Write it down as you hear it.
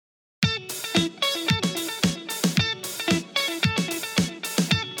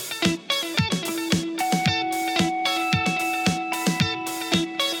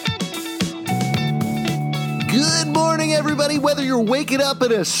everybody. Whether you're waking up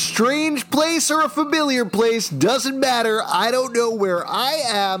in a strange place or a familiar place, doesn't matter. I don't know where I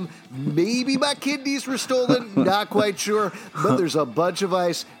am. Maybe my kidneys were stolen. Not quite sure. But there's a bunch of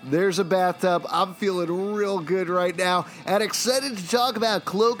ice. There's a bathtub. I'm feeling real good right now. And excited to talk about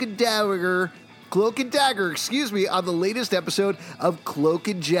Cloak and Dagger, on the latest episode of Cloak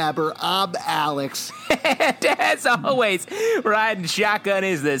and Jabber. I'm Alex. And as always, riding shotgun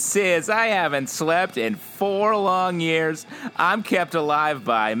is the sis. I haven't slept in 4 long years. I'm kept alive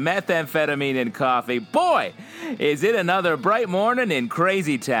by methamphetamine and coffee. Boy, is it another bright morning in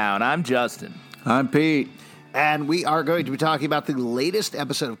Crazy Town. I'm Justin. I'm Pete. And we are going to be talking about the latest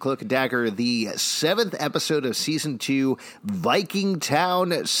episode of Cloak and Dagger, the 7th episode of Season 2,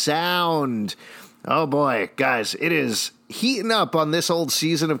 Vikingtown Sound. Oh boy, guys, it is heating up on this old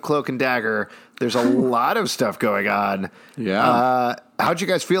season of Cloak and Dagger. There's a lot of stuff going on. Yeah. How'd you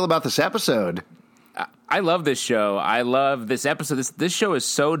guys feel about this episode? I love this show. I love this episode. This show is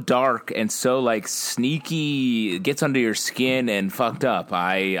so dark and so like sneaky, gets under your skin and fucked up.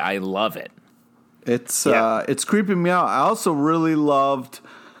 I love it. It's creeping me out. I also really loved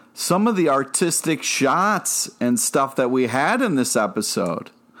some of the artistic shots and stuff that we had in this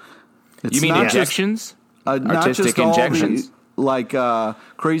episode. It's you mean injections? Artistic not just injections? All the,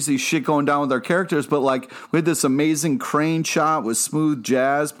 crazy shit going down with our characters, but like we had this amazing crane shot with smooth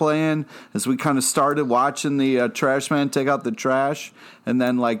jazz playing as we kind of started watching the trash man take out the trash and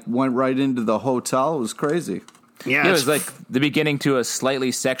then like went right into the hotel. It was crazy. Yeah, it was like the beginning to a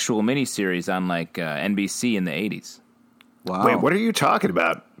slightly sexual miniseries on like NBC in the 80s. Wow. Wait, what are you talking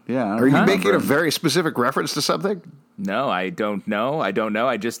about? Yeah. Are you making a very specific reference to something? No, I don't know.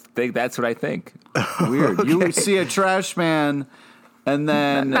 I just think that's what I think. Weird. Okay. You see a trash man, and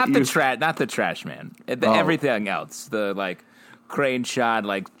then not the trash man. Everything else, the like crane shot,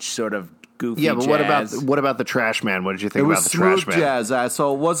 like sort of goofy. Yeah, but jazz. what about the trash man? What did you think about the trash man? It was smooth jazz,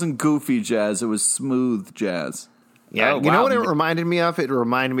 so it wasn't goofy jazz. It was smooth jazz. Yeah, you know what it reminded me of? It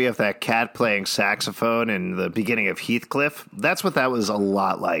reminded me of that cat playing saxophone in the beginning of Heathcliff. That's what that was a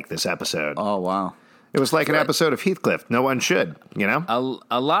lot like, this episode. Oh, wow. It was like an episode of Heathcliff. No one should, you know?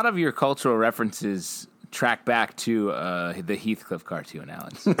 A lot of your cultural references track back to the Heathcliff cartoon,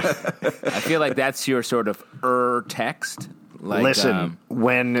 Alex. I feel like that's your sort of text. Like, listen,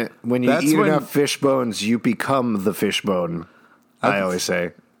 when you eat enough fish bones, you become the fishbone, I always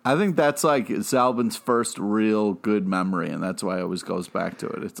say. I think that's like Zalbin's first real good memory, and that's why it always goes back to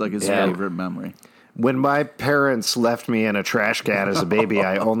it. It's like his favorite memory. When my parents left me in a trash can as a baby,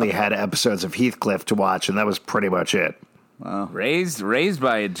 I only had episodes of Heathcliff to watch, and that was pretty much it. Wow. Raised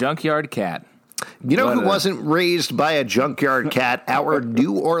by a junkyard cat. You know who wasn't raised by a junkyard cat? Our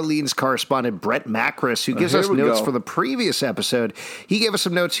New Orleans correspondent, Brett Macris, who gives us notes for the previous episode. He gave us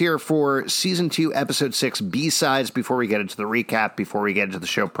some notes here for Season 2, Episode 6, B-Sides, before we get into the recap, before we get into the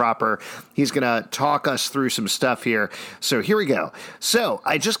show proper. He's going to talk us through some stuff here. So here we go. So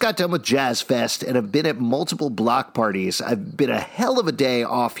I just got done with Jazz Fest and have been at multiple block parties. I've been a hell of a day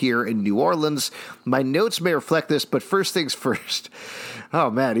off here in New Orleans. My notes may reflect this, but first things first. Oh,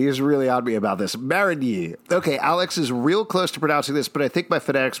 man, he is really on me about this. Marigny. Okay, Alex is real close to pronouncing this, but I think my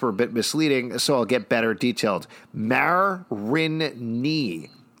phonetics were a bit misleading, so I'll get better detailed. Marigny.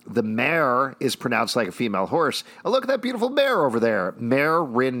 The mare is pronounced like a female horse. Oh, look at that beautiful mare over there.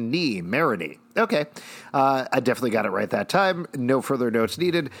 Marigny. Okay. I definitely got it right that time. No further notes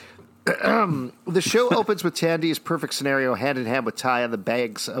needed. The show opens with Tandy's perfect scenario hand in hand with Ty on the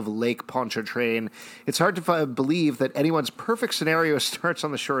banks of Lake Pontchartrain. It's hard to believe that anyone's perfect scenario starts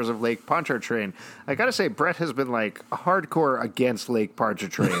on the shores of Lake Pontchartrain. I gotta say, Brett has been like hardcore against Lake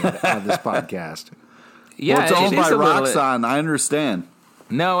Pontchartrain on this podcast. Yeah, well, it's owned by Roxxon. I understand.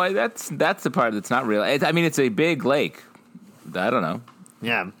 No, that's the part that's not real. I mean, it's a big lake. I don't know.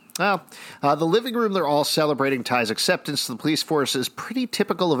 Yeah. Well, the living room they're all celebrating Ty's acceptance to the police force is pretty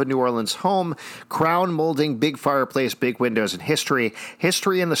typical of a New Orleans home. Crown molding, big fireplace, big windows, and history.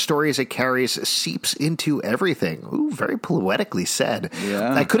 History and the stories it carries seeps into everything. Ooh, very poetically said.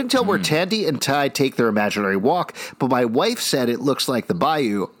 Yeah. I couldn't tell where Tandy and Ty take their imaginary walk, but my wife said it looks like the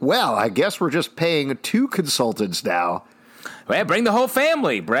bayou. Well, I guess we're just paying 2 consultants now. Well, bring the whole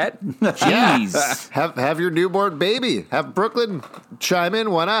family, Brett. Jeez. Have your newborn baby. Have Brooklyn chime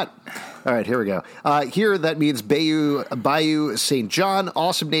in. Why not? All right, here we go. Here, that means Bayou St. John,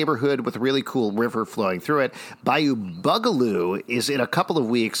 awesome neighborhood with a really cool river flowing through it. Bayou Bugaloo is in a couple of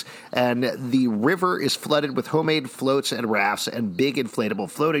weeks, and the river is flooded with homemade floats and rafts and big inflatable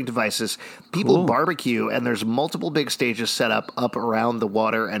floating devices. People barbecue, and there's multiple big stages set up around the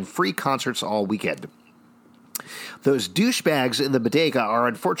water and free concerts all weekend. Those douchebags in the bodega are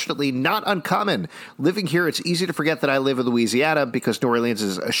unfortunately not uncommon. Living here, it's easy to forget that I live in Louisiana because New Orleans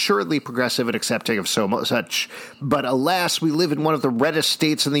is assuredly progressive and accepting of so such. But alas, we live in one of the reddest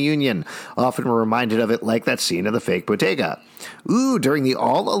states in the Union. Often we're reminded of it like that scene in the fake bodega. Ooh, during the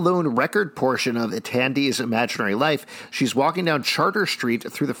all-alone record portion of Tandy's imaginary life, she's walking down Charter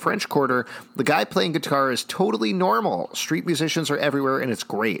Street through the French Quarter. The guy playing guitar is totally normal. Street musicians are everywhere, and it's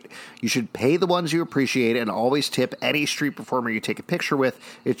great. You should pay the ones you appreciate and always tip any street performer you take a picture with.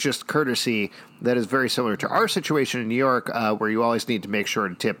 It's just courtesy. That is very similar to our situation in New York, where you always need to make sure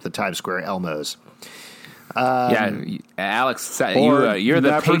to tip the Times Square Elmos. Alex, you're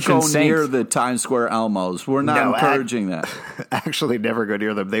the patron saint. Near the Times Square Elmos. We're not encouraging that. Actually, never go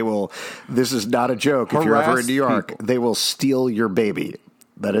near them. They will. This is not a joke. If you're ever in New York, they will steal your baby.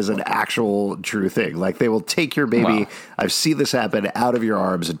 That is an actual true thing. Like, they will take your baby. Wow. I've seen this happen out of your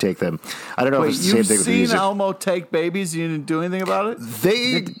arms and take them. I don't know if it's the same thing with music. You've seen Elmo take babies? You didn't do anything about it?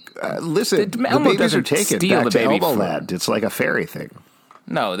 Listen, the babies are taken back to Elmo Land. It's like a fairy thing.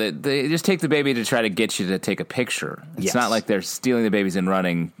 No, they just take the baby to try to get you to take a picture. It's not like they're stealing the babies and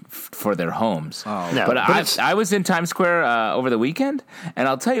running for their homes. Oh. No, but I was in Times Square over the weekend, and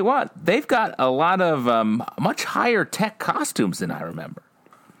I'll tell you what, they've got a lot of much higher tech costumes than I remember.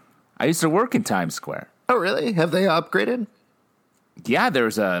 I used to work in Times Square. Oh, really? Have they upgraded? Yeah,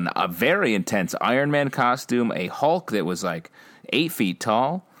 there's a very intense Iron Man costume, a Hulk that was like 8 feet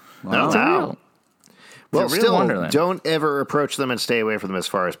tall. Wow. It's real. Well, still, Wonderland. Don't ever approach them and stay away from them as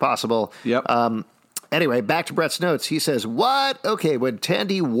far as possible. Yep. Anyway, back to Brett's notes. He says, what? Okay, when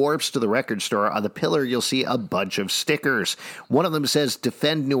Tandy warps to the record store, on the pillar, you'll see a bunch of stickers. One of them says,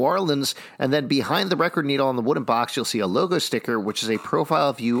 Defend New Orleans, and then behind the record needle on the wooden box, you'll see a logo sticker, which is a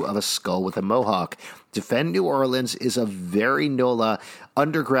profile view of a skull with a mohawk. Defend New Orleans is a very NOLA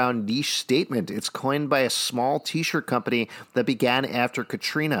underground niche statement. It's coined by a small t-shirt company that began after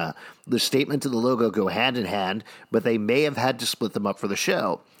Katrina. The statement and the logo go hand in hand, but they may have had to split them up for the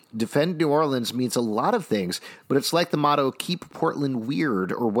show. Defend New Orleans means a lot of things, but it's like the motto, keep Portland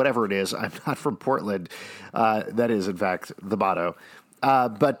weird, or whatever it is. I'm not from Portland. That is, in fact, the motto.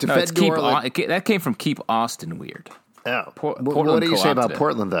 But defend New Orleans... that came from keep Austin weird. Oh. What do you say about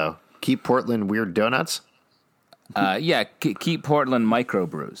Portland, though? Keep Portland weird donuts? Keep Portland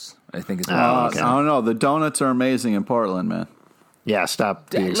microbrews, I think is what okay. I don't know. The donuts are amazing in Portland, man. Yeah,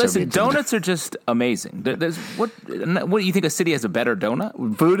 stop being Listen, donuts are just amazing. What do you think a city has a better donut?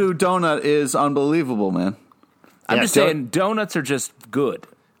 Voodoo Donut is unbelievable, man. I'm just saying donuts are just good.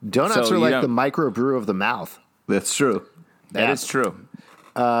 Donuts are like the microbrew of the mouth. That's true. That is true.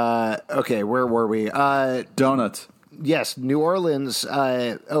 Okay, where were we? Donuts. Yes, New Orleans.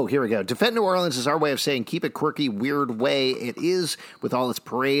 Here we go. Defend New Orleans is our way of saying keep it quirky, weird way. It is, with all its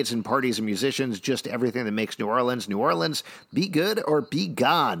parades and parties and musicians, just everything that makes New Orleans. New Orleans, be good or be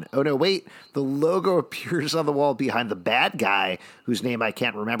gone. Oh, no, wait. The logo appears on the wall behind the bad guy, whose name I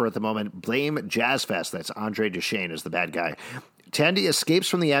can't remember at the moment. Blame Jazz Fest. That's Andre Duchesne is the bad guy. Tandy escapes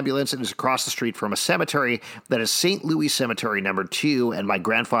from the ambulance and is across the street from a cemetery that is St. Louis Cemetery No. 2, and my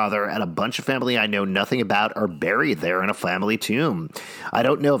grandfather and a bunch of family I know nothing about are buried there in a family tomb. I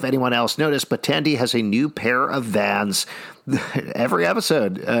don't know if anyone else noticed, but Tandy has a new pair of Vans every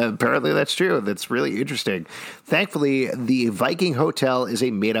episode. Apparently that's true. That's really interesting. Thankfully, the Viking Hotel is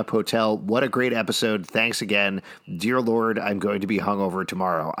a made-up hotel. What a great episode. Thanks again. Dear Lord, I'm going to be hungover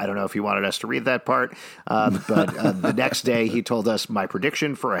tomorrow. I don't know if he wanted us to read that part, but the next day he told us my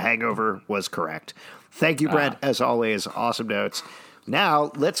prediction for a hangover was correct. Thank you, Brent. As always, awesome notes.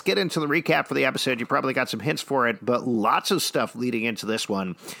 Now, let's get into the recap for the episode. You probably got some hints for it, but lots of stuff leading into this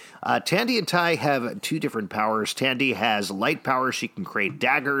one. Tandy and Ty have two different powers. Tandy has light power. She can create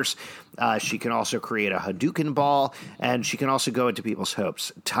daggers. She can also create a Hadouken ball, and she can also go into people's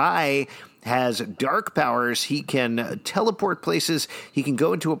hopes. Ty has dark powers. He can teleport places. He can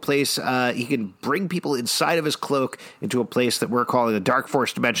go into a place. He can bring people inside of his cloak into a place that we're calling the Dark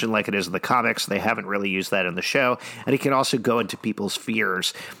Force dimension like it is in the comics. They haven't really used that in the show. And he can also go into people's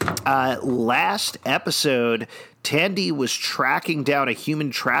fears. Last episode, Tandy was tracking down a human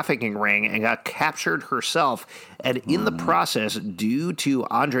trafficking ring and got captured herself. And in the process, due to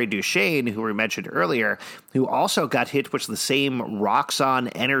Andre Duchesne, who we mentioned earlier, who also got hit with the same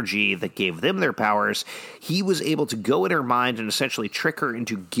Roxxon energy that gave them their powers, he was able to go in her mind and essentially trick her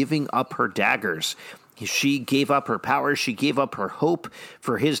into giving up her daggers. She gave up her powers. She gave up her hope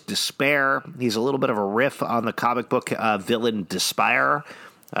for his despair. He's a little bit of a riff on the comic book villain Despair.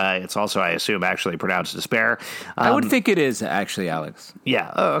 It's also, I assume, actually pronounced despair. I would think it is, actually, Alex.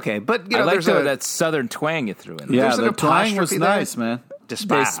 Yeah. Oh, okay. But, I like that southern twang you threw in. Yeah, the twang was nice, man.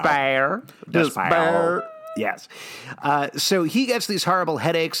 Despair. Yes. So he gets these horrible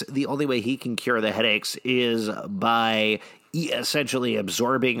headaches. The only way he can cure the headaches is by essentially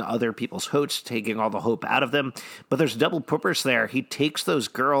absorbing other people's hopes, taking all the hope out of them. But there's a double purpose there. He takes those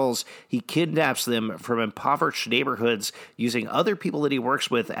girls, he kidnaps them from impoverished neighborhoods using other people that he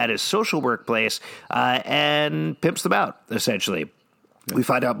works with at his social workplace and pimps them out, essentially. We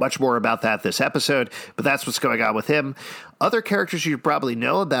find out much more about that this episode, but that's what's going on with him. Other characters you probably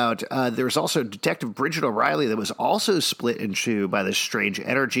know about, there's also Detective Bridget O'Reilly that was also split in two by this strange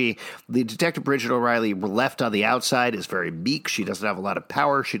energy. The Detective Bridget O'Reilly left on the outside is very meek. She doesn't have a lot of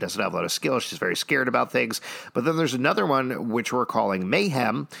power. She doesn't have a lot of skill. She's very scared about things. But then there's another one, which we're calling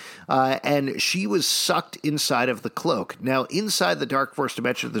Mayhem, and she was sucked inside of the Cloak. Now, inside the Dark Force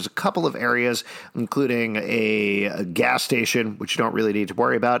dimension, there's a couple of areas, including a gas station, which you don't really need to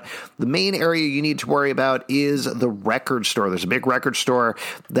worry about. The main area you need to worry about is the record store. There's a big record store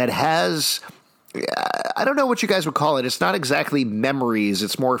that has, I don't know what you guys would call it. It's not exactly memories.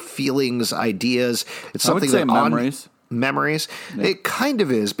 It's more feelings, ideas. It's something I would say memories. Memories. Yeah. It kind of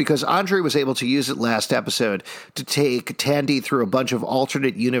is, because Andre was able to use it last episode to take Tandy through a bunch of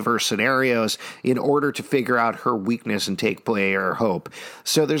alternate universe scenarios in order to figure out her weakness and take player hope.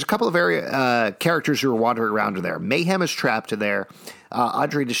 So there's a couple of characters who are wandering around in there. Mayhem is trapped in there.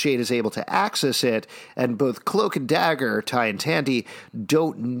 Andre Deshade is able to access it, and both Cloak and Dagger, Ty and Tandy,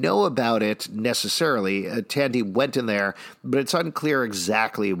 don't know about it necessarily. Tandy went in there, but it's unclear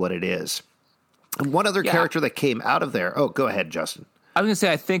exactly what it is. And one other character that came out of there. Oh, go ahead, Justin. I was going to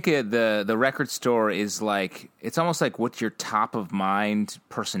say, I think the record store is like, it's almost like what your top of mind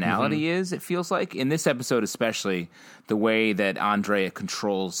personality is, it feels like. In this episode especially, the way that Andrea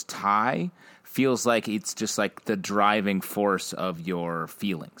controls Ty feels like it's just like the driving force of your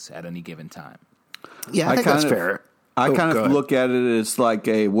feelings at any given time. Yeah, I think that's fair. I kind of look at it as like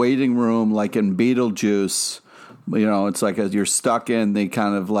a waiting room, like in Beetlejuice. You know, it's like you're stuck in the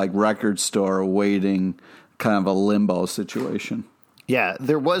kind of like record store waiting, kind of a limbo situation. Yeah,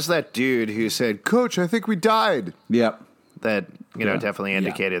 there was that dude who said, "Coach, I think we died." Yep. That, definitely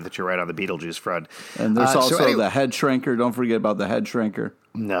indicated that you're right on the Beetlejuice front. And there's also the head shrinker. Don't forget about the head shrinker.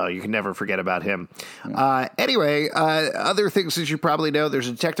 No, you can never forget about him. Yeah. Other things that you probably know, there's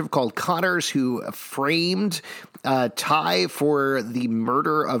a detective called Connors who framed Ty for the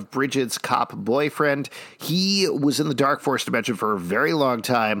murder of Bridget's cop boyfriend. He was in the Dark Force dimension for a very long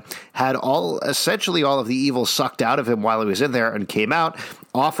time, had essentially all of the evil sucked out of him while he was in there, and came out,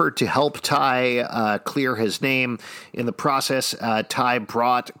 offered to help Ty clear his name. In the process, Ty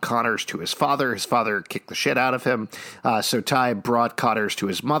brought Connors to his father. His father kicked the shit out of him. So Ty brought Connors to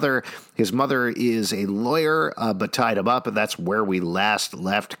his mother. His mother is a lawyer, but tied him up, and that's where we last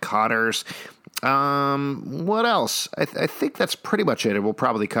left Connors. What else? I think that's pretty much it, and we'll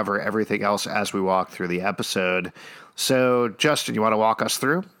probably cover everything else as we walk through the episode. So, Justin, you want to walk us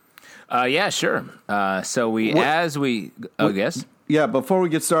through? Yeah, sure. Yes. Yeah, before we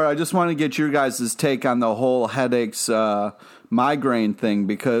get started, I just want to get your guys' take on the whole headaches, migraine thing,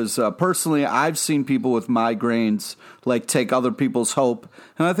 because personally, I've seen people with migraines like take other people's hope,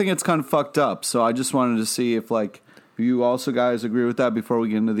 and I think it's kind of fucked up. So I just wanted to see if you also guys agree with that before we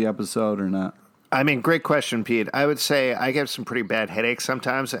get into the episode or not. I mean, great question, Pete. I would say I get some pretty bad headaches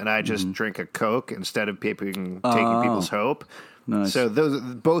sometimes, and I just drink a Coke instead of taking people's hope. Nice. So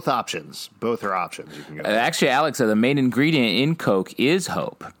both are options. You can go. Actually, Alex, the main ingredient in Coke is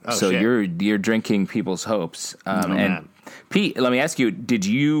hope. Oh, so shit. you're drinking people's hopes. And man. Pete, let me ask you: did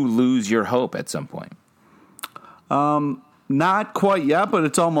you lose your hope at some point? Not quite yet, but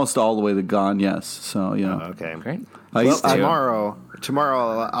it's almost all the way to gone. Yes. So Okay, great.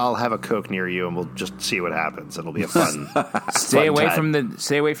 Tomorrow I'll have a Coke near you, and we'll just see what happens. It'll be a fun. Stay away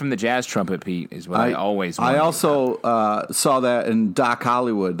from the jazz trumpet, Pete. Is what I always. I also saw that in Doc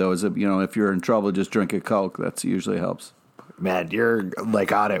Hollywood. Though, if you're in trouble, just drink a Coke. That usually helps. Man, you're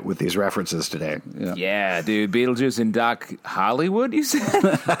like on it with these references today. Yeah, dude. Beetlejuice and Doc Hollywood, you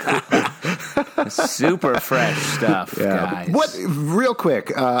said? Super fresh stuff, guys. Real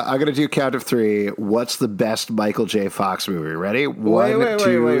quick, I'm going to do count of three. What's the best Michael J. Fox movie? Ready? Wait.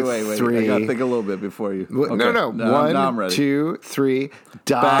 Three. I got to think a little bit before you. Okay. No. One, I'm ready. 2, 3.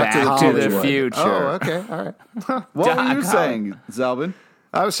 Back to the Future. Oh, okay. All right. What were you saying, Zelvin?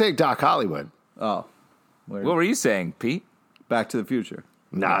 I was saying Doc Hollywood. Oh. What were you saying, Pete? Back to the Future.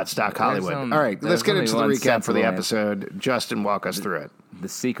 Nah, it's Doc Hollywood. All right, let's get into the recap for the episode. Justin, walk us through it. The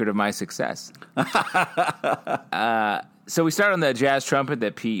secret of my success. So we start on the jazz trumpet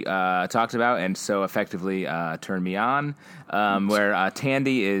that Pete talked about and so effectively turned me on, where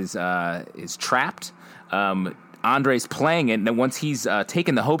Tandy is trapped. Andre's playing it, and then once he's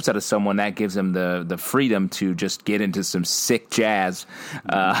taken the hopes out of someone, that gives him the freedom to just get into some sick jazz,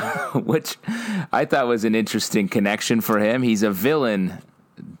 which I thought was an interesting connection for him. He's a villain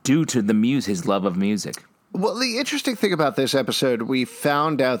due to his love of music. Well, the interesting thing about this episode, we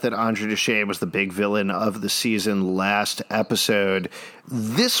found out that Andre Duchesne was the big villain of the season last episode.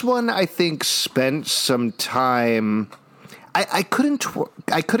 This one, I think, spent some time. I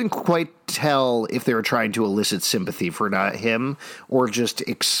couldn't quite tell if they were trying to elicit sympathy for not him or just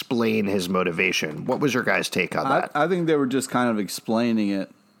explain his motivation. What was your guys' take on that? I think they were just kind of explaining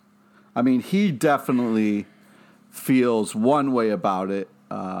it. I mean, he definitely feels one way about it.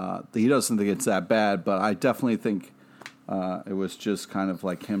 He doesn't think it's that bad, but I definitely think it was just kind of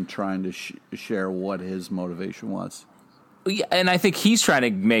like him trying to share what his motivation was. Yeah, and I think he's trying to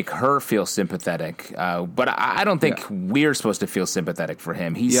make her feel sympathetic, but I don't think we're supposed to feel sympathetic for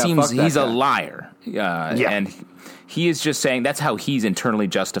him. He seems he's a liar, and he is just saying that's how he's internally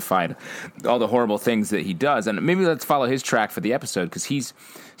justified all the horrible things that he does. And maybe let's follow his track for the episode, because he's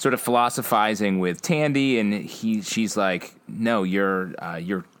sort of philosophizing with Tandy, and she's like, "No, you're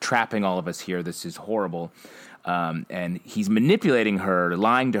trapping all of us here. This is horrible." And he's manipulating her,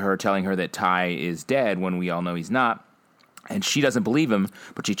 lying to her, telling her that Ty is dead when we all know he's not. And she doesn't believe him,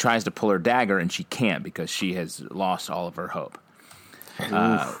 but she tries to pull her dagger, and she can't because she has lost all of her hope.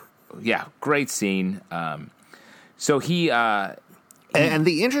 Great scene. So he... And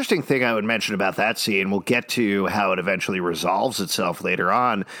the interesting thing I would mention about that scene, we'll get to how it eventually resolves itself later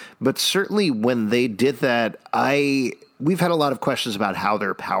on, but certainly when they did that, we've had a lot of questions about how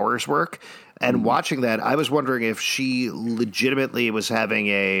their powers work, and watching that, I was wondering if she legitimately was having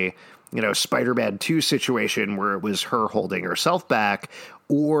a... Spider-Man 2 situation where it was her holding herself back,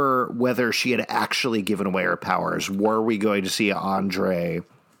 or whether she had actually given away her powers. Were we going to see Andre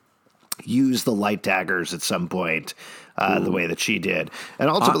use the light daggers at some point the way that she did? And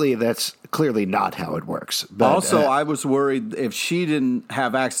ultimately, that's clearly not how it works. But, also, I was worried if she didn't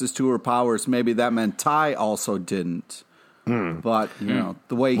have access to her powers, maybe that meant Ty also didn't. But,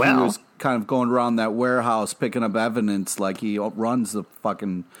 the way he was kind of going around that warehouse picking up evidence like he runs the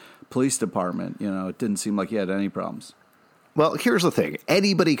fucking... police department, it didn't seem like he had any problems. Well, here's the thing.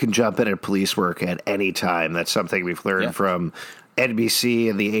 Anybody can jump in at police work at any time. That's something we've learned from NBC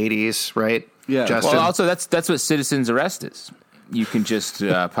in the 80s, right? Yeah. Justin? Well, also, that's what citizen's arrest is. You can just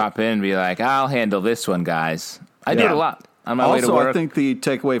pop in and be like, I'll handle this one, guys. I do it a lot on my way to work. I think the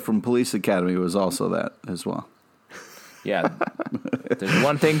takeaway from Police Academy was also that as well. Yeah. There's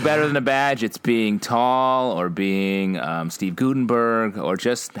one thing better than a badge. It's being tall or being Steve Gutenberg or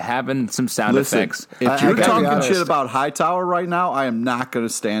just having some sound effects. If you're talking shit about Hightower right now, I am not going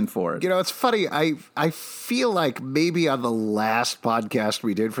to stand for it. It's funny. I feel like maybe on the last podcast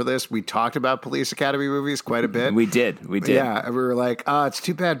we did for this, we talked about Police Academy movies quite a bit. We did. Yeah. And we were like, it's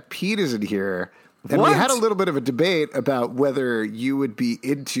too bad Pete isn't here. And we had a little bit of a debate about whether you would be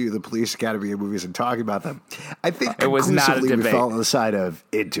into the Police Academy movies and talking about them. I think it was not a debate. We fell on the side of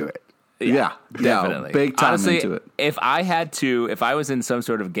into it. Yeah, definitely. Big time. Honestly, into it. If I was in some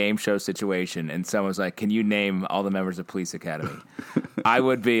sort of game show situation and someone was like, "Can you name all the members of Police Academy?" I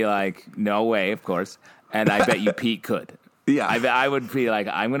would be like, "No way, of course." And I bet you Pete could. Yeah, I would be like,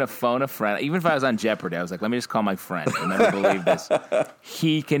 I'm going to phone a friend. Even if I was on Jeopardy, I was like, let me just call my friend and never believe this.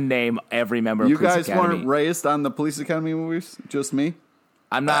 He can name every member of Police Academy. You guys weren't raised on the Police Academy movies? Just me?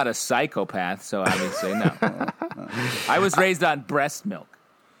 I'm not a psychopath, so obviously no. I was raised on breast milk.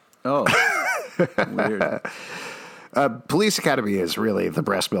 Oh, weird. Police Academy is really the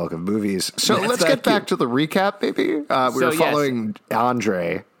breast milk of movies. So let's get back to the recap, maybe. We're following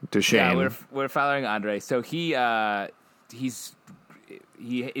Andre Duchesne. Yeah, we're following Andre. So he is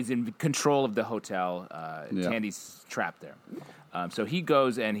in control of the hotel. Tandy's trapped there. So he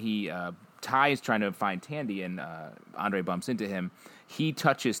goes and Ty is trying to find Tandy, and Andre bumps into him. He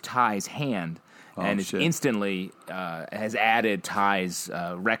touches Ty's hand and is instantly has added Ty's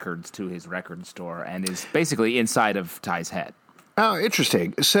records to his record store and is basically inside of Ty's head. Oh,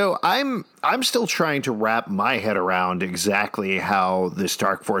 interesting. So I'm still trying to wrap my head around exactly how this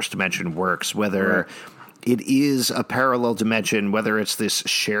Dark Force dimension works, whether it is a parallel dimension, whether it's this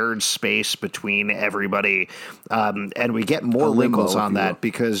shared space between everybody. And we get more wrinkles on that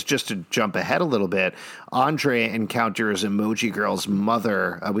because just to jump ahead a little bit, Andre encounters Emoji Girl's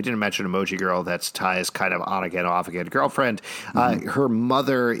mother. We didn't mention Emoji Girl. That's Ty's kind of on-again, off-again girlfriend. Her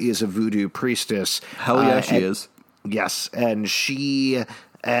mother is a voodoo priestess. Hell yeah, she is. Yes, and she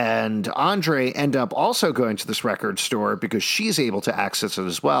and Andre end up also going to this record store because she's able to access it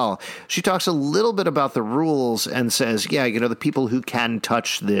as well. She talks a little bit about the rules and says, yeah, the people who can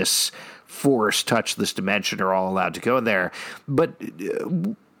touch this force, touch this dimension are all allowed to go in there. But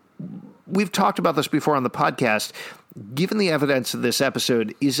we've talked about this before on the podcast. Given the evidence of this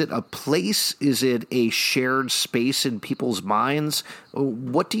episode, is it a place? Is it a shared space in people's minds?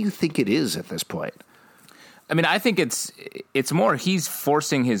 What do you think it is at this point? I mean, I think it's more he's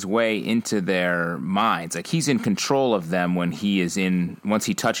forcing his way into their minds. Like, he's in control of them once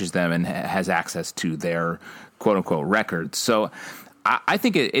he touches them and has access to their quote unquote records. So I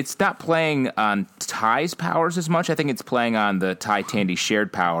think it's not playing on Ty's powers as much. I think it's playing on the Ty-Tandy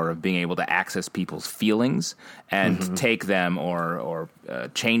shared power of being able to access people's feelings and take them or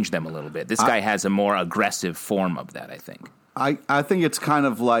change them a little bit. This guy has a more aggressive form of that, I think. I think it's kind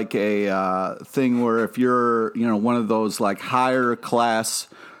of like a thing where if you're, one of those like higher class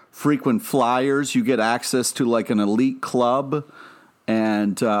frequent flyers, you get access to like an elite club.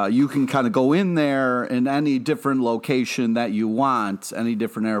 And you can kind of go in there in any different location that you want, any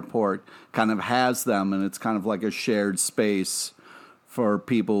different airport kind of has them, and it's kind of like a shared space for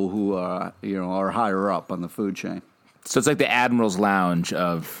people who are higher up on the food chain. So it's like the Admiral's Lounge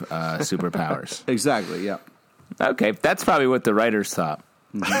of superpowers. Exactly, yeah. Okay, that's probably what the writers thought.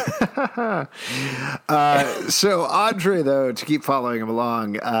 So Andre, though, to keep following him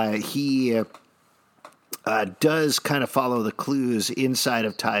along, he does kind of follow the clues inside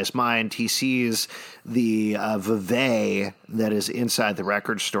of Ty's mind. He sees the vevey that is inside the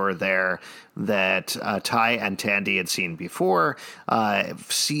record store there that Ty and Tandy had seen before,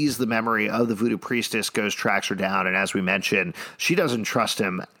 sees the memory of the voodoo priestess, tracks her down, and as we mentioned, she doesn't trust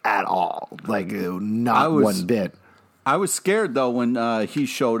him at all, like not one bit. I was scared, though, when he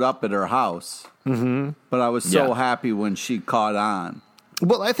showed up at her house, but I was so happy when she caught on.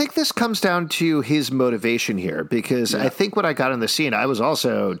 Well, I think this comes down to his motivation here, because I think when I got in the scene, I was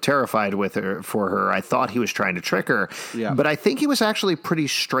also terrified for her. I thought he was trying to trick her, but I think he was actually pretty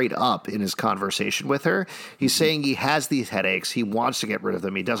straight up in his conversation with her. He's saying he has these headaches. He wants to get rid of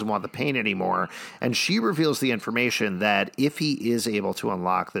them. He doesn't want the pain anymore. And she reveals the information that if he is able to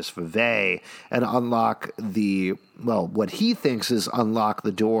unlock this vevey and unlock what he thinks is unlock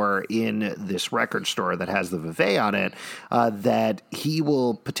the door in this record store that has the vevey on it, that he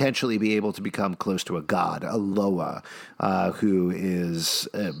will potentially be able to become close to a god, a Loa, who is,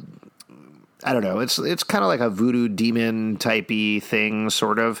 I don't know, it's kind of like a voodoo demon typey thing,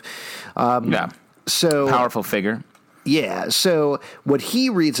 sort of. So powerful figure. Yeah, so what he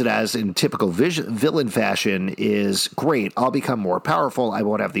reads it as in typical villain fashion is, great, I'll become more powerful, I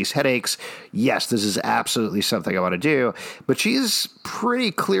won't have these headaches, yes, this is absolutely something I want to do, but she's pretty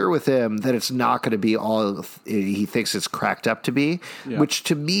clear with him that it's not going to be all he thinks it's cracked up to be, which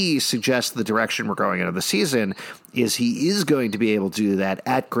to me suggests the direction we're going into the season is he is going to be able to do that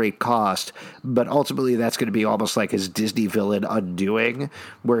at great cost, but ultimately that's going to be almost like his Disney villain Undoing,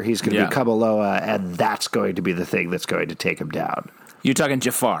 where he's going to become a Loa, and that's going to be the thing that's going to take him down. You're talking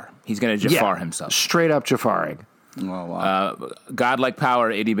Jafar. He's going to Jafar himself. Straight up Jafaring. Oh, wow. Godlike power,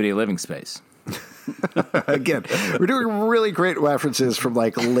 itty-bitty living space. Again, we're doing really great references from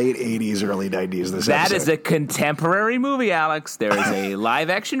like late 80s, early 90s. That is a contemporary movie, Alex. There is a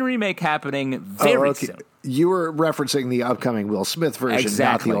live-action remake happening very soon. You were referencing the upcoming Will Smith version,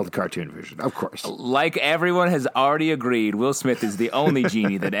 not the old cartoon version, of course. Like everyone has already agreed, Will Smith is the only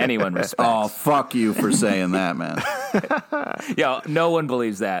genie that anyone respects. Oh, fuck you for saying that, man. No one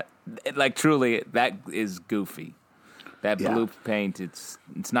believes that. Like, truly, that is goofy. That blue paint, it's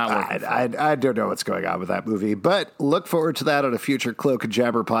not working. I don't know what's going on with that movie, but look forward to that on a future Cloak and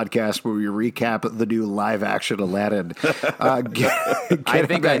Jabber podcast where we recap the new live-action Aladdin. I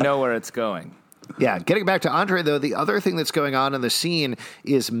think I know where it's going. Yeah, getting back to Andre, though, the other thing that's going on in the scene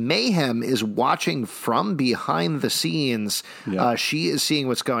is Mayhem is watching from behind the scenes. Yeah. She is seeing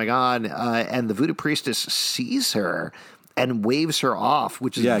what's going on, and the voodoo priestess sees her and waves her off,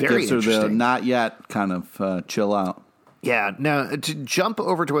 which is very interesting. Gives her the not yet kind of chill out. Yeah, now to jump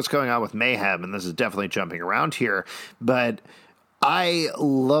over to what's going on with Mayhem, and this is definitely jumping around here, but I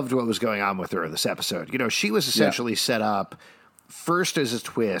loved what was going on with her in this episode. She was essentially set up first as a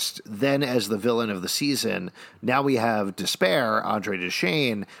twist, then as the villain of the season. Now we have Despair, Andre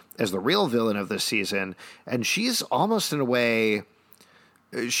Duchesne, as the real villain of this season, and she's almost in a way,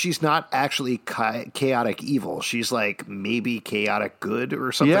 she's not actually chaotic evil. She's like maybe chaotic good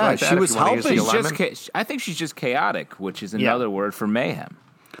or something like that. Yeah, she was helping. I think she's just chaotic, which is another word for mayhem.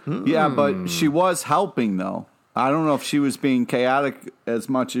 Yeah, but she was helping, though. I don't know if she was being chaotic as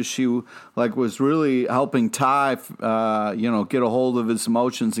much as she was really helping Ty, get a hold of his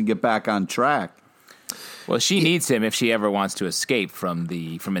emotions and get back on track. Well, she needs him if she ever wants to escape from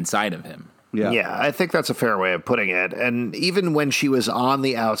inside of him. Yeah, I think that's a fair way of putting it. And even when she was on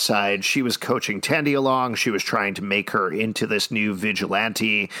the outside, she was coaching Tandy along. She was trying to make her into this new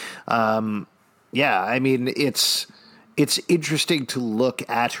vigilante. I mean, it's interesting to look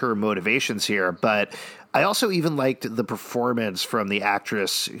at her motivations here, but I also even liked the performance from the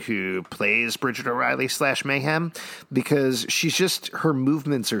actress who plays Bridget O'Reilly / Mayhem, because her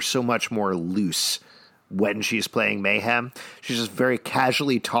movements are so much more loose when she's playing Mayhem. She's just very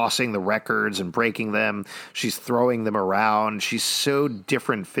casually tossing the records and breaking them. She's throwing them around. She's so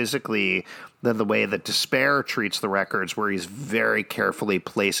different physically than the way that Despair treats the records, where he's very carefully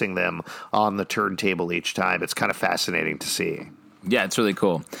placing them on the turntable each time. It's kind of fascinating to see. Yeah, it's really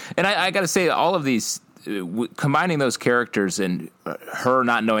cool. And I got to say, all of these, combining those characters and her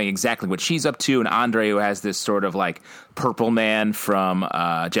not knowing exactly what she's up to, and Andre, who has this sort of like Purple Man from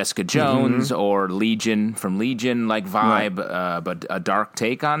Jessica Jones or Legion from Legion like vibe, but a dark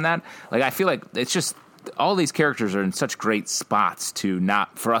take on that. Like, I feel like it's just all these characters are in such great spots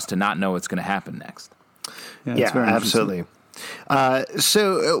for us to not know what's going to happen next. Yeah, absolutely.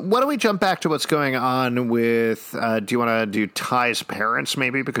 So why don't we jump back to what's going on with, do you want to do Ty's parents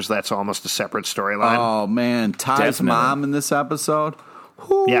maybe? Because that's almost a separate storyline. Oh, man. Ty's mom in this episode?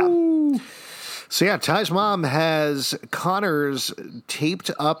 Woo. Yeah. So yeah, Ty's mom has Connors taped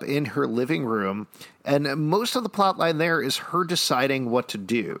up in her living room, and most of the plot line there is her deciding what to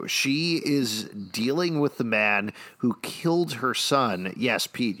do. She is dealing with the man who killed her son. Yes,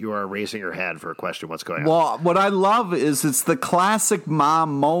 Pete, you are raising your hand for a question. What's going on? Well, what I love is it's the classic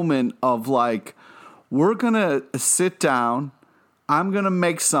mom moment of like, we're going to sit down, I'm going to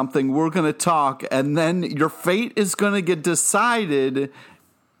make something, we're going to talk, and then your fate is going to get decided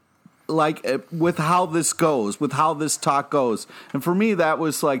like with how this goes, with how this talk goes. And for me, that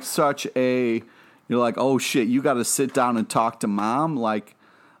was like such a, you're like, oh shit, you got to sit down and talk to mom. Like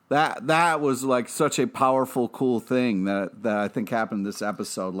that was like such a powerful, cool thing that I think happened this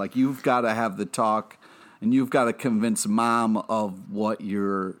episode. Like, you've got to have the talk and you've got to convince mom of what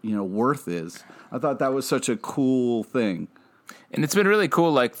your, worth is. I thought that was such a cool thing. And it's been really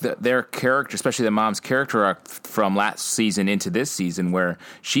cool, like their character, especially the mom's character arc from last season into this season, where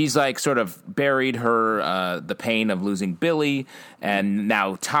she's like sort of buried her the pain of losing Billy, and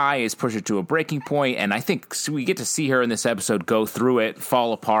now Ty is pushed her to a breaking point. And I think we get to see her in this episode go through it,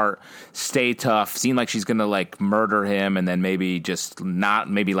 fall apart, stay tough, seem like she's gonna like murder him, and then maybe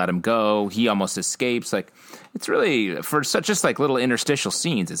let him go. He almost escapes. Like, it's really, for such just like little interstitial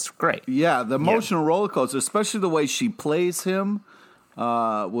scenes, it's great. Yeah, the emotional roller coaster, especially the way she plays him,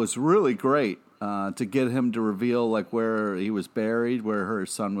 was really great. To get him to reveal like where he was buried, where her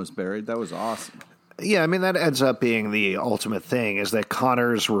son was buried. That was awesome. Yeah, I mean, that ends up being the ultimate thing, is that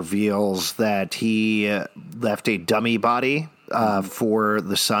Connors reveals that he left a dummy body for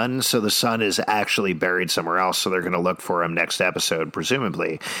the son. So the son is actually buried somewhere else. So they're going to look for him next episode,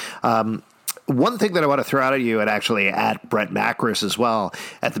 presumably. One thing that I want to throw out at you, and actually at Brett Macris as well,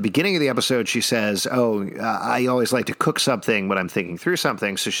 at the beginning of the episode, she says, I always like to cook something when I'm thinking through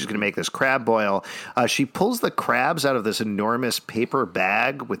something, so she's going to make this crab boil. She pulls the crabs out of this enormous paper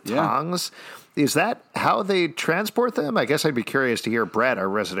bag with tongs. Is that how they transport them? I guess I'd be curious to hear Brett, our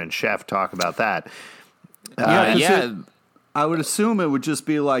resident chef, talk about that. I would assume it would just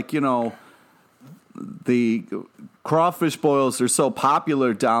be like, the crawfish boils are so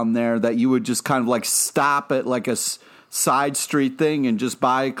popular down there that you would just kind of like stop at like a side street thing and just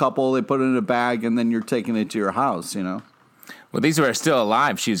buy a couple, they put it in a bag, and then you're taking it to your house, Well, these were still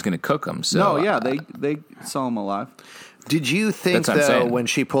alive. She was going to cook them. So, no, yeah, they sell them alive. Did you think, though, when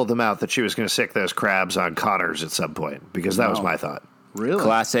she pulled them out, that she was going to sick those crabs on Connors at some point? Because that was my thought. Really?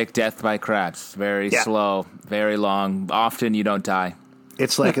 Classic death by crabs. Very slow, very long. Often you don't die.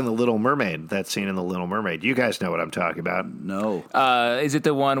 It's like in The Little Mermaid, that scene in The Little Mermaid. You guys know what I'm talking about. No. Is it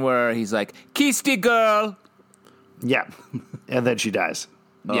the one where he's like, "Kiss the girl"? Yeah. And then she dies.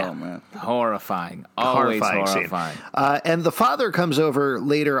 Yeah. Oh, man. Horrifying. Always horrifying. And the father comes over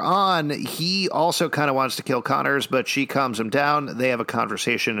later on. He also kind of wants to kill Connors, but she calms him down. They have a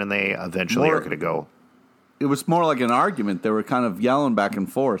conversation, and they eventually are going to go. It was more like an argument. They were kind of yelling back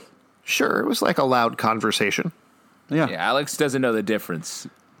and forth. Sure, it was like a loud conversation. Yeah, Alex doesn't know the difference.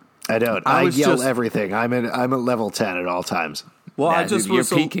 I don't. I yell everything. I'm at level 10 at all times. Well, you're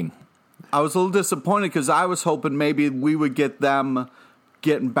peaking. I was a little disappointed because I was hoping maybe we would get them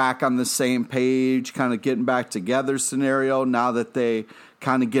getting back on the same page, kind of getting back together scenario. Now that they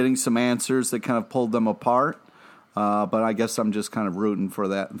kind of getting some answers that kind of pulled them apart. But I guess I'm just kind of rooting for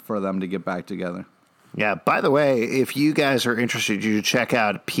them to get back together. Yeah, by the way, if you guys are interested, you should check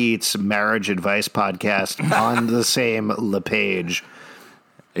out Pete's Marriage Advice podcast on the same page.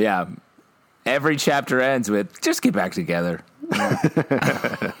 Yeah. Every chapter ends with, just get back together. Come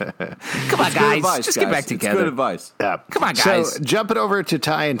on, guys. Just get back together. It's good advice. Yeah. Come on, guys. So, jumping over to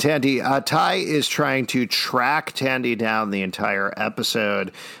Ty and Tandy. Ty is trying to track Tandy down the entire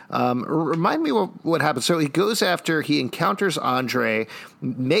episode. Remind me what happened. So, he encounters Andre.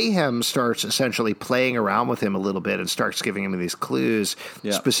 Mayhem starts essentially playing around with him a little bit and starts giving him these clues.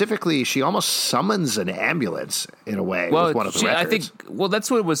 Yeah. Specifically, she almost summons an ambulance in a way with one of the records.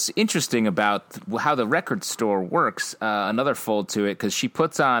 That's what was interesting about how the record store works. Another fold to it, because she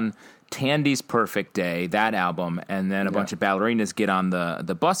puts on Tandy's Perfect Day, that album, and then a bunch of ballerinas get on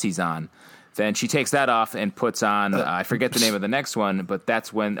the bus he's on. Then she takes that off and puts on, I forget the name of the next one, but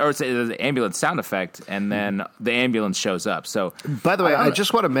that's when, or it's the ambulance sound effect, and then the ambulance shows up. So, by the way, I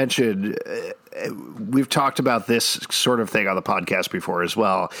just want to mention, we've talked about this sort of thing on the podcast before as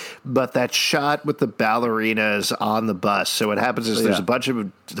well, but that shot with the ballerinas on the bus. So what happens is there's a bunch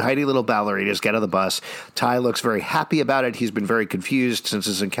of tiny little ballerinas get on the bus. Ty looks very happy about it. He's been very confused since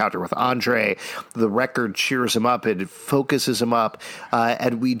his encounter with Andre. The record cheers him up. It focuses him up.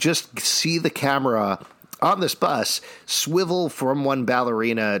 And we just see the camera on this bus swivel from one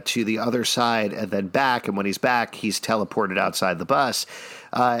ballerina to the other side and then back. And when he's back, he's teleported outside the bus.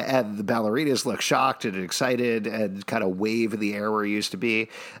 And the ballerinas look shocked and excited and kind of wave in the air where he used to be.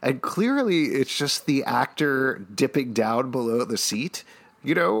 And clearly it's just the actor dipping down below the seat,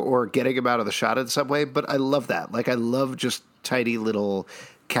 or getting him out of the shot in some way. But I love that. Like, I love just tiny little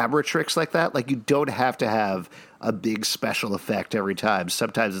camera tricks like that. Like, you don't have to have a big special effect every time.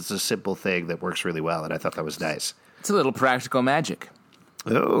 Sometimes it's a simple thing that works really well, and I thought that was nice. It's a little practical magic.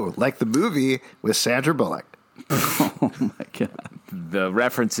 Oh, like the movie with Sandra Bullock. Oh, my God. The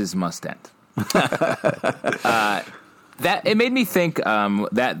references must end. That it made me think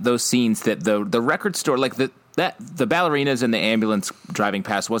that those scenes, that the record store, like the ballerinas and the ambulance driving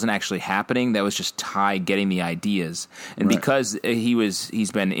past wasn't actually happening. That was just Ty getting the ideas, and because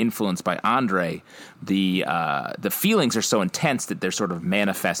he's been influenced by Andre, the feelings are so intense that they're sort of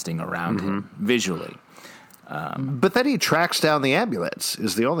manifesting around him visually. But then he tracks down the ambulance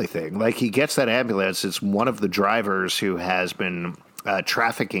is the only thing. Like, he gets that ambulance. It's one of the drivers who has been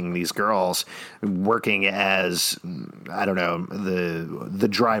trafficking these girls, working as, I don't know, the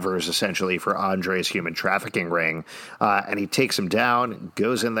drivers essentially for Andre's human trafficking ring. And he takes him down,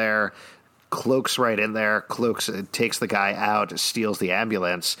 goes in there. Cloak's right in there. Cloak takes the guy out, steals the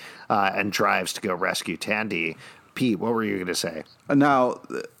ambulance, and drives to go rescue Tandy. Pete, what were you going to say? Now,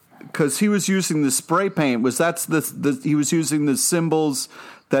 because he was using the spray paint, he was using the symbols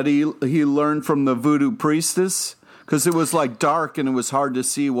that he learned from the voodoo priestess, because it was like dark and it was hard to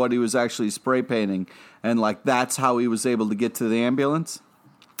see what he was actually spray painting, and like that's how he was able to get to the ambulance.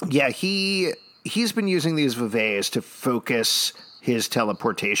 Yeah, he's been using these vivets to focus his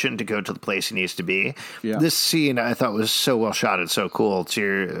teleportation to go to the place he needs to be. Yeah. This scene I thought was so well shot and so cool.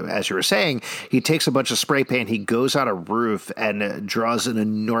 As you were saying, he takes a bunch of spray paint, he goes on a roof and draws an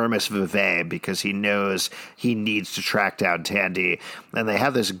enormous vivet because he knows he needs to track down Tandy. And they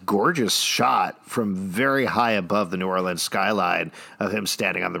have this gorgeous shot from very high above the New Orleans skyline of him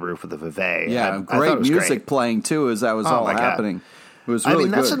standing on the roof with a vivet. Yeah, great music playing too as that was all happening. It was really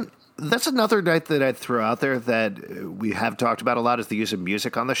good. That's another night that I'd throw out there that we have talked about a lot, is the use of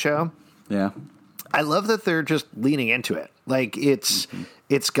music on the show. Yeah. I love that they're just leaning into it. Like, it's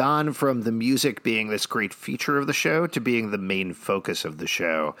gone from the music being this great feature of the show to being the main focus of the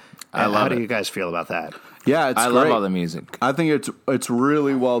show. How do you guys feel about that? Yeah, it's great. I love all the music. I think it's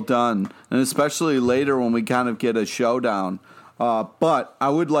really well done, and especially later when we kind of get a showdown. But I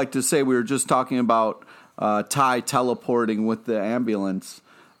would like to say, we were just talking about Ty teleporting with the ambulance.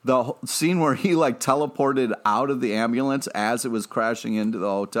 The scene where he teleported out of the ambulance as it was crashing into the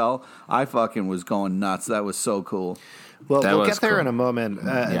hotel, I fucking was going nuts. That was so cool. Well, we'll get there in a moment.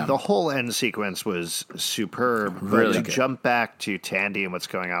 The whole end sequence was superb. Really good. Jump back to Tandy and what's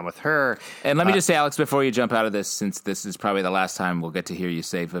going on with her. And let me just say, Alex, before you jump out of this, since this is probably the last time we'll get to hear you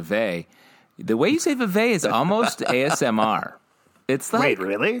say Vevey, the way you say Vevey is almost ASMR. It's like, wait,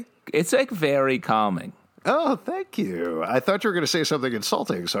 really? It's very calming. Oh, thank you. I thought you were going to say something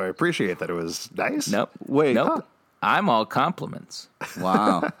insulting, so I appreciate that it was nice. Nope. Wait. Nope. Huh. I'm all compliments.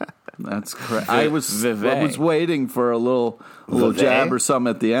 Wow. That's crazy. I was waiting for a little jab or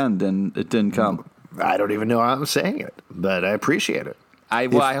something at the end, and it didn't come. I don't even know how I'm saying it, but I appreciate it. I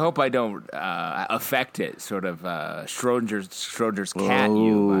hope I don't affect it, sort of Schrodinger's cat.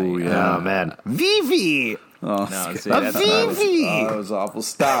 Oh, man. Vivi! Oh, No, see, that was awful.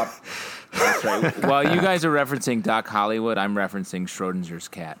 Stop. That's right. While you guys are referencing Doc Hollywood, I'm referencing Schrodinger's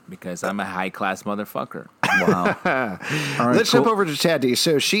cat because I'm a high-class motherfucker. Wow. All right, Let's jump over to Tandy.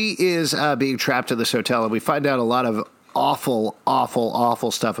 So she is being trapped in this hotel, and we find out a lot of awful, awful,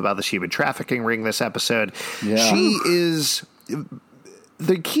 awful stuff about this human trafficking ring this episode. Yeah. She is...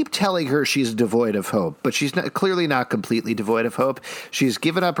 They keep telling her she's devoid of hope, but she's clearly not completely devoid of hope. She's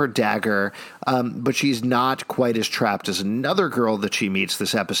given up her dagger, but she's not quite as trapped as another girl that she meets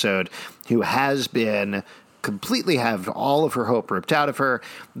this episode who has been completely have all of her hope ripped out of her.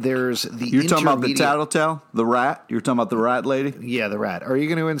 There's the You're talking about the tattletale? The rat? You're talking about the rat lady? Yeah, the rat. Are you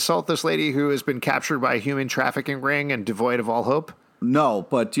going to insult this lady who has been captured by a human trafficking ring and devoid of all hope? No,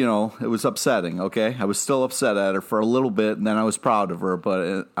 but, it was upsetting, okay? I was still upset at her for a little bit, and then I was proud of her,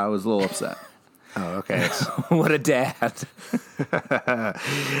 but I was a little upset. Oh, okay. What a dad.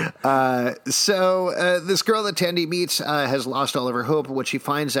 So this girl that Tandy meets has lost all of her hope. What she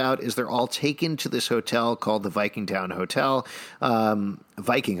finds out is they're all taken to this hotel called the Vikingtown Hotel.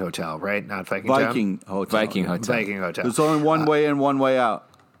 Viking Hotel, right? Not Vikingtown? Viking Hotel. Viking Hotel. There's only one way in, one way out.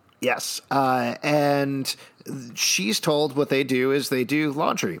 Yes. And she's told what they do is they do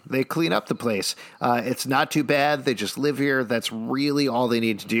laundry. They clean up the place. It's not too bad. They just live here. That's really all they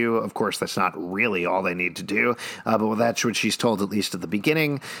need to do. Of course, that's not really all they need to do, but that's what she's told, at least at the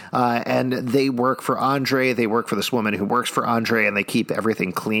beginning. And they work for Andre. They work for this woman who works for Andre, and they keep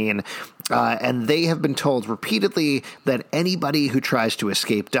everything clean. And they have been told repeatedly that anybody who tries to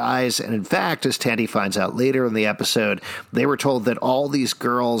escape dies. And in fact, as Tandy finds out later in the episode, they were told that all these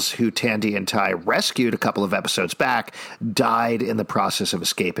girls who Tandy and Ty rescued a couple of episodes back died in the process of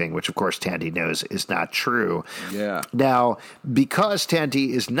escaping, which of course Tandy knows is not true. Yeah. Now, because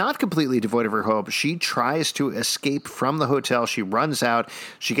Tandy is not completely devoid of her hope, she tries to escape from the hotel. She runs out.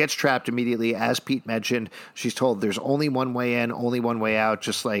 She gets trapped immediately. As Pete mentioned, she's told there's only one way in, only one way out,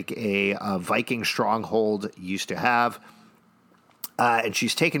 just like a Viking stronghold used to have. And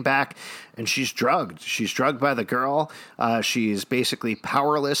she's taken back, and she's drugged. She's drugged by the girl. She's basically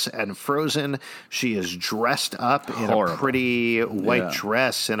powerless and frozen. She is dressed up in a pretty white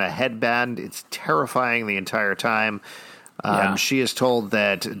dress and a headband. It's terrifying the entire time. She is told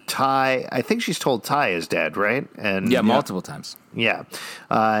that I think she's told Ty is dead, right? And multiple times. Yeah.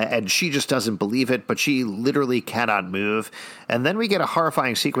 And she just doesn't believe it, but she literally cannot move. And then we get a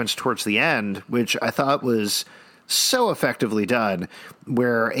horrifying sequence towards the end, which I thought was so effectively done,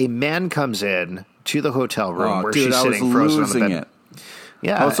 where a man comes in to the hotel room where she's sitting frozen on the bed.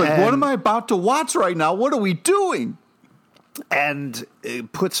 Yeah. I was like, what am I about to watch right now? What are we doing? And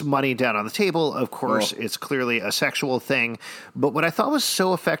it puts money down on the table. Of course, it's clearly a sexual thing. But what I thought was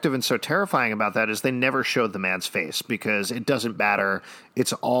so effective and so terrifying about that is they never showed the man's face, because it doesn't matter.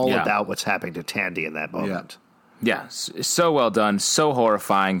 It's all about what's happening to Tandy in that moment. Yeah, so well done, so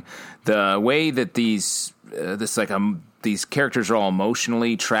horrifying. The way that these characters are all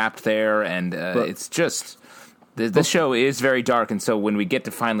emotionally trapped there, and it's just the show is very dark. And so when we get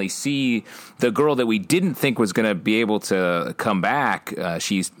to finally see the girl that we didn't think was going to be able to come back,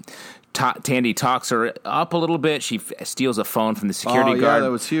 Tandy talks her up a little bit. She steals a phone from the security guard. Yeah,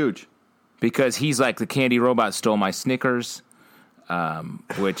 that was huge. Because he's like, the candy robot stole my Snickers,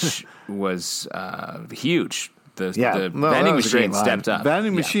 which was huge. The vending machine stepped up.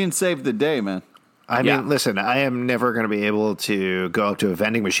 Vending machine saved the day, man. I mean, listen, I am never going to be able to go up to a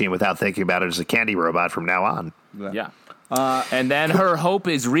vending machine without thinking about it as a candy robot from now on. Yeah. And then her hope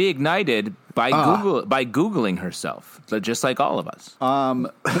is reignited by Googling herself, just like all of us.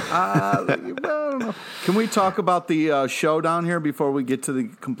 I don't know. Can we talk about the showdown here before we get to the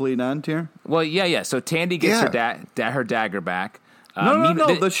complete end here? Well, yeah. So Tandy gets her dagger back.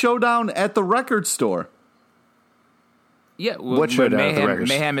 No. The showdown at the record store. Yeah, what showdown at the record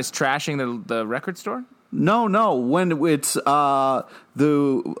store? Mayhem is trashing the record store? No. When it's the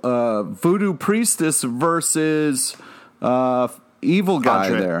voodoo priestess versus evil guy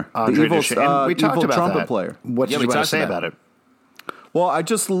there. Andre the evil, we talked about trumpet that. player. What did you want to say about it? Well, I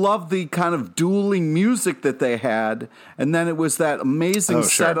just love the kind of dueling music that they had, and then it was that amazing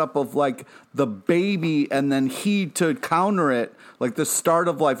setup of like the baby, and then he to counter it, like the start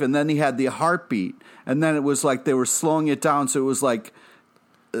of life, and then he had the heartbeat, and then it was like they were slowing it down, so it was like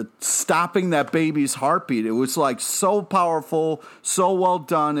stopping that baby's heartbeat. It was like so powerful, so well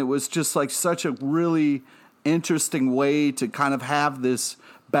done. It was just like such a really interesting way to kind of have this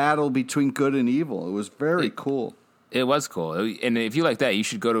battle between good and evil. It was very cool. It was cool. And if you like that, you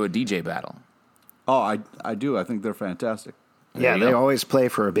should go to a DJ battle. Oh, I do. I think they're fantastic. Yeah, they always play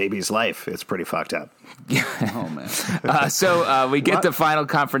for a baby's life. It's pretty fucked up. Oh, man. So we get the final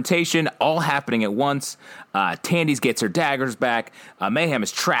confrontation, all happening at once. Tandy's gets her daggers back. Mayhem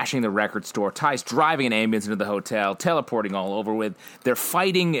is trashing the record store. Ty's driving an ambulance into the hotel, teleporting all over with. They're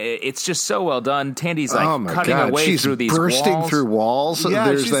fighting. It's just so well done. Tandy's cutting her way through these walls. She's bursting through walls. Yeah,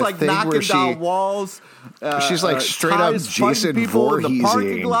 There's she's that thing knocking down walls. She's straight up Jason Voorhees in the parking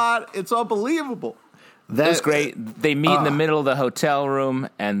Voorheesing. lot. It's unbelievable. That's great. They meet in the middle of the hotel room,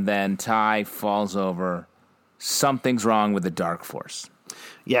 and then Ty falls over. Something's wrong with the Dark Force.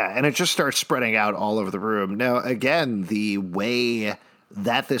 Yeah, and it just starts spreading out all over the room. Now, again, the way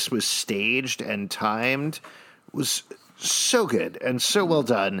that this was staged and timed was so good and so well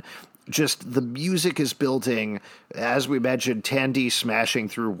done. Just the music is building, as we mentioned, Tandy smashing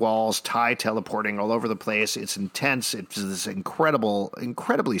through walls, Ty teleporting all over the place. It's intense. It's this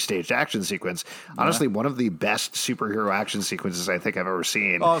incredibly staged action sequence. Honestly, one of the best superhero action sequences I think I've ever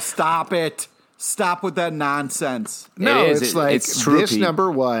seen. Oh, stop it. Stop with that nonsense. No, it's true, this Pete.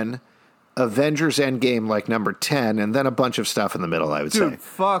 number 1, Avengers Endgame number 10, and then a bunch of stuff in the middle, I would say. Dude,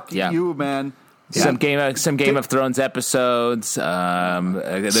 fuck you, man. Some Game of Thrones episodes.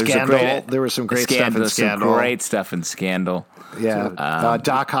 Scandal. There was some great stuff in Scandal. Some great stuff in Scandal. Yeah.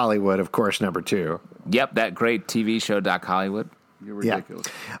 Doc Hollywood, of course, number 2. Yep, that great TV show, Doc Hollywood. You're ridiculous.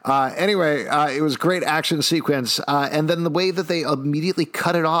 Yeah. Anyway, it was a great action sequence. And then the way that they immediately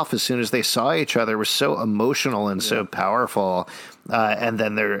cut it off as soon as they saw each other was so emotional and so powerful. And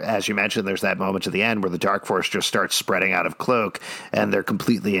then as you mentioned, there's that moment at the end where the Dark Force just starts spreading out of Cloak, and they're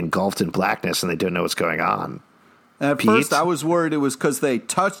completely engulfed in blackness, and they don't know what's going on. At first, I was worried it was because they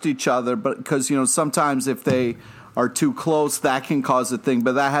touched each other, but because, sometimes if they are too close, that can cause a thing,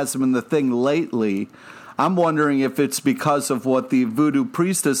 but that hasn't been the thing lately. I'm wondering if it's because of what the voodoo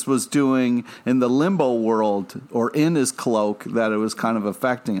priestess was doing in the limbo world or in his cloak that it was kind of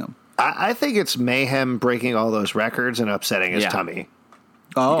affecting him. I think it's Mayhem breaking all those records and upsetting his tummy.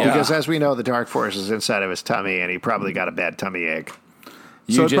 Oh, because as we know, the Dark Force is inside of his tummy, and he probably got a bad tummy ache.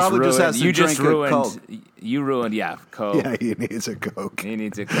 So it probably just has to drink a Coke. You ruined, Coke. Yeah, he needs a Coke. He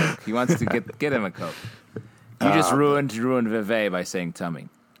needs a Coke. He wants to get him a Coke. You just ruined Vevey by saying tummy.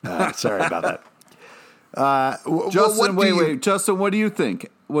 Sorry about that. Justin, wait. Justin, what do you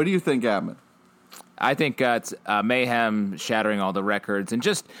think? What do you think, Admin? I think it's Mayhem shattering all the records, and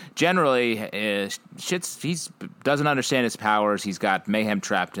just generally, he doesn't understand his powers. He's got Mayhem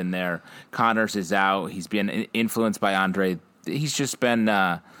trapped in there. Connors is out. He's been influenced by Andre. He's just been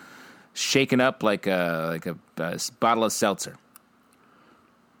shaken up like a bottle of seltzer.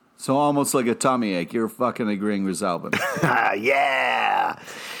 So almost like a tummy ache. You're fucking agreeing with Zalvin. Yeah.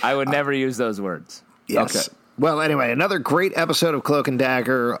 I would never use those words. Yes. Okay. Well, anyway, another great episode of Cloak and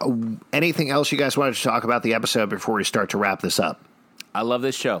Dagger. Anything else you guys wanted to talk about the episode before we start to wrap this up? I love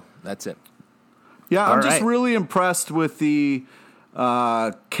this show. That's it. Yeah, I'm just really impressed with the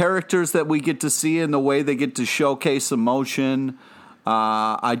characters that we get to see and the way they get to showcase emotion. It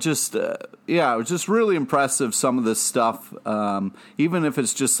was just really impressive, some of this stuff, even if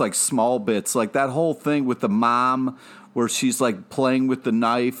it's just like small bits, like that whole thing with the mom where she's like playing with the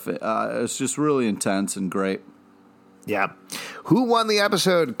knife. It's just really intense and great. Yeah. Who won the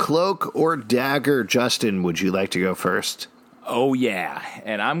episode, Cloak or Dagger? Justin, would you like to go first? Oh, yeah.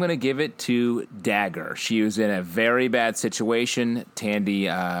 And I'm going to give it to Dagger. She was in a very bad situation. Tandy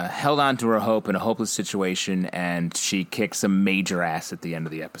held on to her hope in a hopeless situation, and she kicked some major ass at the end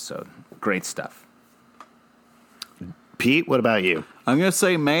of the episode. Great stuff. Pete, what about you? I'm going to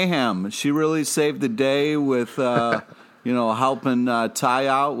say Mayhem. She really saved the day with, helping Ty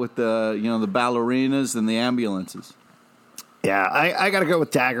out with the ballerinas and the ambulances. Yeah, I got to go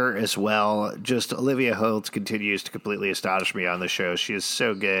with Dagger as well. Just Olivia Holtz continues to completely astonish me on the show. She is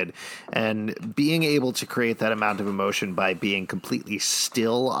so good. And being able to create that amount of emotion by being completely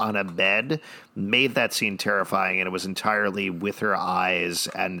still on a bed made that scene terrifying, and it was entirely with her eyes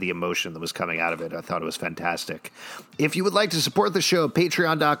and the emotion that was coming out of it. I thought it was fantastic. If you would like to support the show,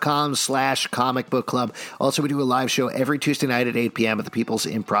 patreon.com/Comic Book Club. Also, we do a live show every Tuesday night at 8 p.m. at the People's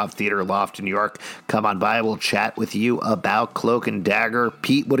Improv Theater Loft in New York. Come on by. We'll chat with you about Cloak and Dagger.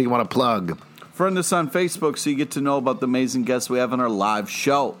 Pete, what do you want to plug? Friend us on Facebook so you get to know about the amazing guests we have on our live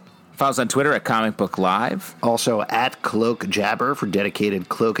show. Follow us on Twitter at Comic Book Live. Also at Cloak Jabber for dedicated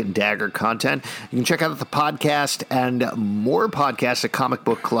Cloak and Dagger content. You can check out the podcast and more podcasts at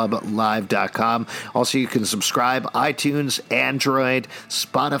comicbookclublive.com. Also, you can subscribe iTunes, Android,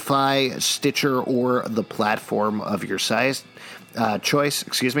 Spotify, Stitcher, or the platform of your choice,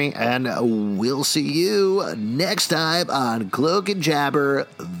 and we'll see you next time on Cloak and Jabber,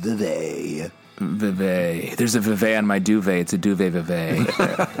 the Day. Vevey. There's a Vevey on my duvet. It's a duvet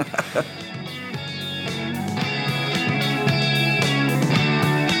Vevey.